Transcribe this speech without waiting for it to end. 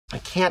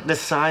can't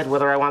decide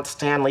whether I want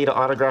Stan Lee to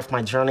autograph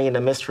my Journey into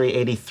Mystery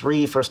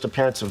 83 first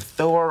appearance of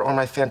Thor or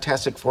my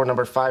Fantastic Four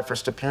 #5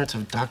 first appearance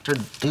of Dr.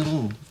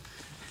 Doom.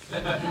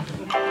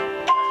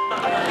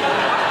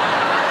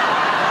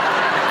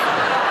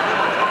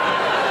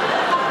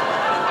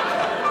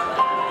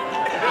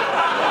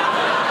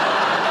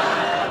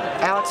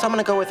 Alex, I'm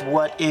gonna go with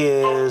what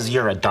is,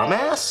 you're a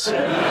dumbass?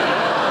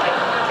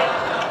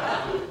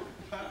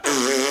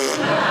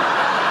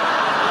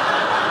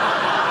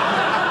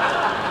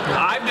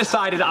 I've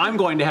decided I'm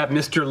going to have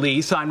Mr.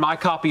 Lee sign my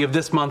copy of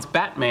this month's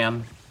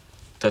Batman.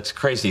 That's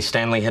crazy.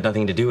 Stanley had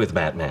nothing to do with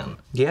Batman.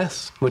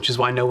 Yes, which is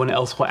why no one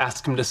else will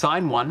ask him to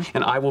sign one,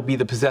 and I will be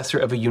the possessor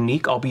of a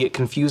unique, albeit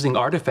confusing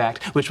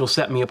artifact, which will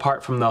set me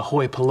apart from the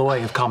hoi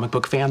polloi of comic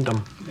book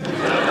fandom.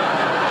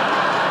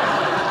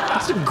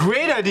 That's a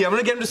great idea. I'm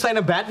gonna get him to sign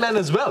a Batman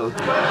as well.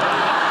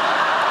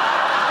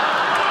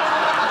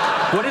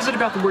 What is it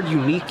about the word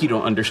unique you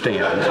don't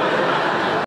understand?